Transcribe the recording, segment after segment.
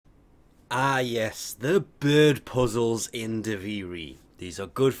Ah yes, the bird puzzles in Duviri. These are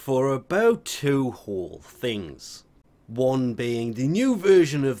good for about two whole things. One being the new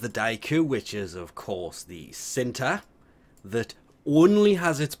version of the Daiku, which is of course the Cinta, that only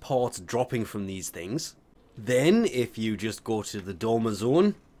has its parts dropping from these things. Then if you just go to the Doma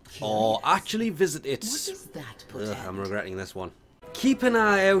zone, or actually visit it... What is that? I'm regretting this one. Keep an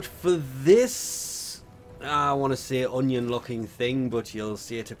eye out for this, I want to say onion looking thing, but you'll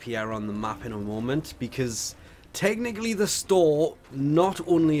see it appear on the map in a moment, because technically the store not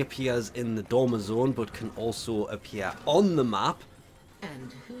only appears in the Doma zone, but can also appear on the map.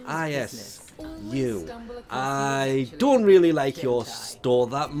 And Ah yes, you. I don't really like your store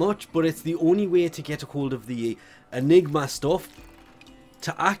that much, but it's the only way to get a hold of the Enigma stuff,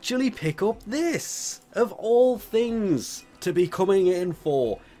 to actually pick up this, of all things, to be coming in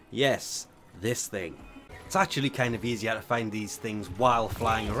for. Yes, this thing. It's actually kind of easier to find these things while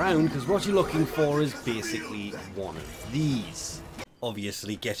flying around, because what you're looking for is basically one of these.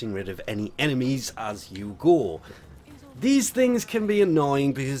 Obviously getting rid of any enemies as you go. These things can be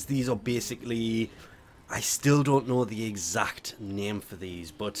annoying because these are basically... I still don't know the exact name for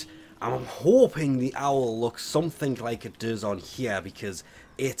these, but I'm hoping the owl looks something like it does on here, because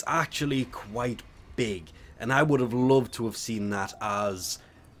it's actually quite big. And I would have loved to have seen that as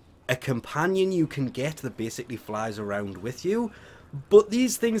a companion you can get that basically flies around with you. But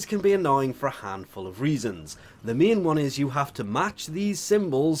these things can be annoying for a handful of reasons. The main one is you have to match these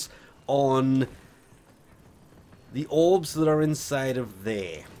symbols on the orbs that are inside of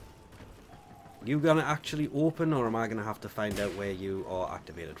there. You gonna actually open, or am I gonna have to find out where you are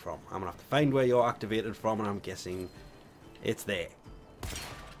activated from? I'm gonna have to find where you're activated from, and I'm guessing it's there.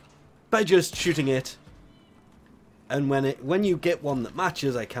 By just shooting it. And when you get one that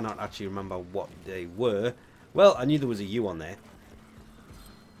matches, I cannot actually remember what they were. Well, I knew there was a U on there.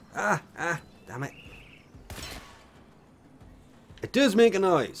 Damn it. It does make a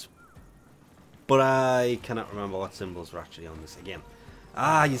noise. But I cannot remember what symbols were actually on this again.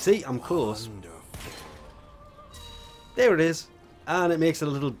 Ah, you see, I'm close. There it is. And it makes a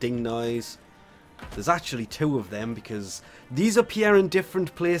little ding noise. There's actually two of them, because these appear in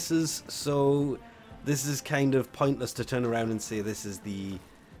different places, so this is kind of pointless to turn around and say this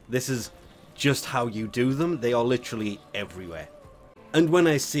is just how you do them. They are literally everywhere. And when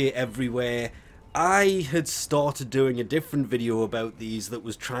I say everywhere, I had started doing a different video about these that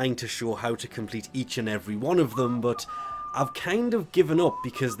was trying to show how to complete each and every one of them, but I've kind of given up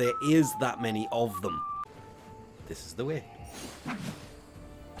because there is that many of them. This is the way.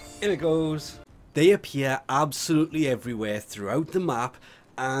 In it goes. They appear absolutely everywhere throughout the map,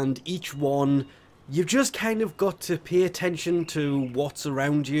 and each one, you've just kind of got to pay attention to what's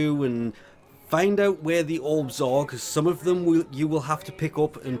around you and find out where the orbs are, because some of them you will have to pick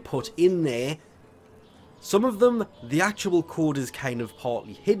up and put in there. Some of them, the actual code is kind of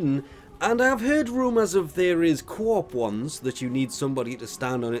partly hidden, and I've heard rumours of there is co-op ones that you need somebody to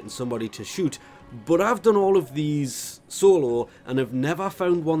stand on it and somebody to shoot, but I've done all of these solo and have never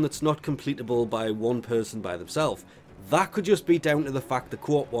found one that's not completable by one person by themselves. That could just be down to the fact the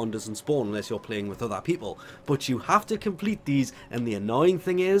co-op one doesn't spawn unless you're playing with other people, but you have to complete these, and the annoying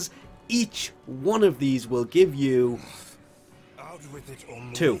thing is, each one of these will give you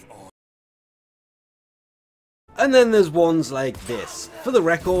two. And then there's ones like this. For the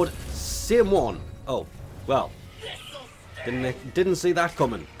record, same one. Oh, well, didn't see that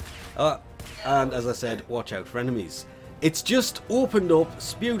coming. And as I said, watch out for enemies. It's just opened up,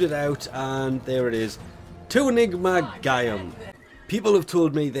 spewed it out, and there it is. 2 Enigma gyrum. People have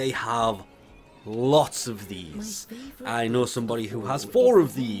told me they have lots of these. I know somebody who has 4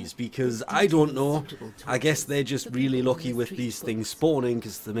 of these, because I don't know. I guess they're just really lucky with these things spawning,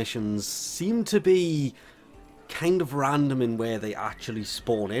 because the missions seem to be kind of random in where they actually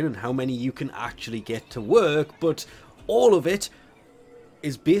spawn in and how many you can actually get to work, but all of it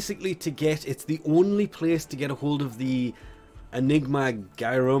is basically to get, it's the only place to get a hold of the Enigma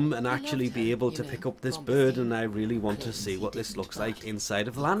gyrum and actually be able to pick up this bird, and I really want to see what this looks like inside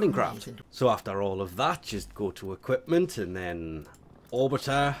of the landing craft. So after all of that, just go to equipment and then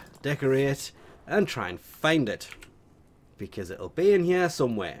orbiter, decorate, and try and find it, because it'll be in here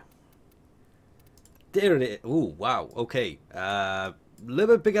somewhere. There it is. Oh, wow. Okay. A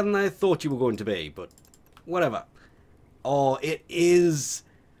little bit bigger than I thought you were going to be, but whatever. Oh, it is.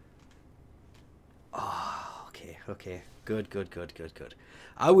 Oh, okay. Okay. Good.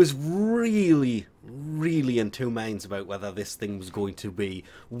 I was really in two minds about whether this thing was going to be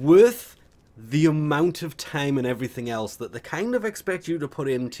worth the amount of time and everything else that they kind of expect you to put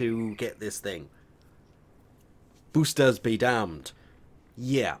in to get this thing. Boosters be damned.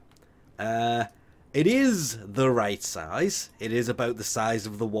 Yeah. It is the right size. It is about the size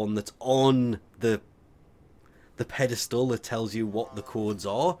of the one that's on the pedestal that tells you what the codes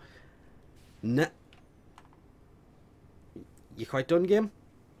are. You quite done, game?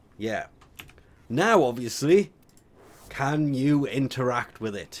 Yeah. Now, obviously, can you interact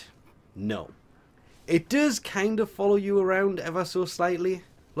with it? No. It does kind of follow you around ever so slightly.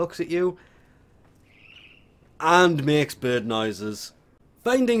 Looks at you. And makes bird noises.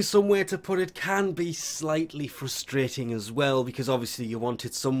 Finding somewhere to put it can be slightly frustrating as well, because obviously you want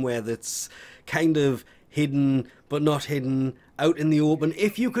it somewhere that's kind of hidden, but not hidden, out in the open.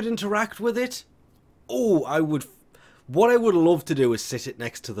 If you could interact with it, oh, I would... What I would love to do is sit it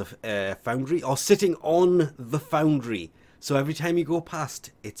next to the foundry, or sitting on the foundry. So every time you go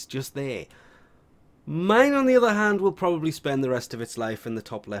past, it's just there. Mine, on the other hand, will probably spend the rest of its life in the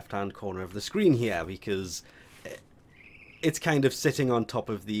top left-hand corner of the screen here, because it's kind of sitting on top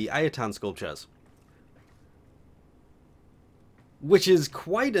of the Ayatan sculptures. Which is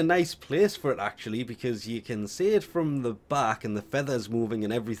quite a nice place for it, actually, because you can see it from the back and the feathers moving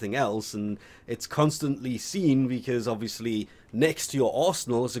and everything else, and it's constantly seen because obviously next to your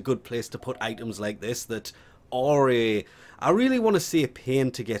arsenal is a good place to put items like this that are I really want to say a pain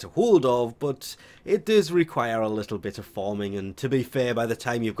to get a hold of, but it does require a little bit of farming, and to be fair, by the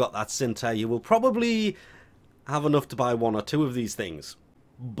time you've got that Cinta, you will probably have enough to buy 1 or 2 of these things.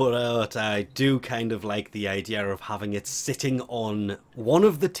 But I do kind of like the idea of having it sitting on one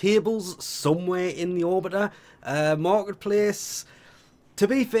of the tables somewhere in the orbiter. Marketplace, to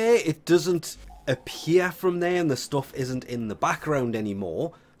be fair, it doesn't appear from there and the stuff isn't in the background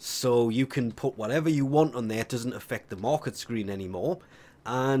anymore. So you can put whatever you want on there, it doesn't affect the market screen anymore.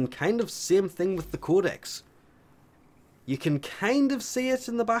 And kind of same thing with the codex. You can kind of see it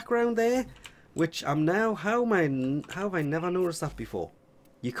in the background there, which I'm now, how have I never noticed that before?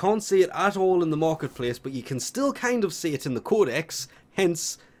 You can't see it at all in the marketplace, but you can still kind of see it in the codex.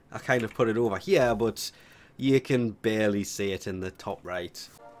 Hence, I kind of put it over here, but you can barely see it in the top right.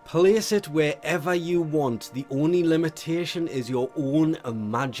 Place it wherever you want. The only limitation is your own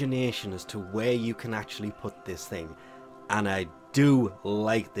imagination as to where you can actually put this thing. And I do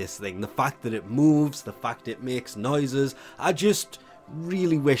like this thing. The fact that it moves, the fact it makes noises. I just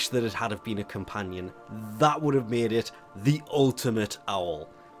really wish that it had been a companion. That would have made it the ultimate owl.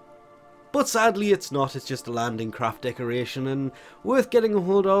 But sadly it's not. It's just a landing craft decoration and worth getting a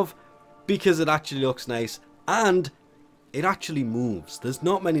hold of because it actually looks nice and it actually moves. There's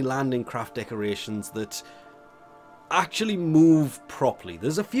not many landing craft decorations that actually move properly.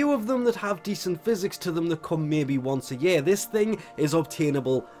 There's a few of them that have decent physics to them that come maybe once a year. This thing is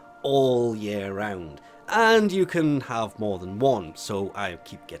obtainable all year round. And you can have more than one, so I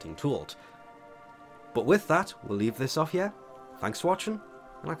keep getting told. But with that, we'll leave this off here. Thanks for watching,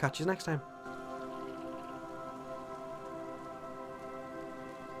 and I'll catch you next time.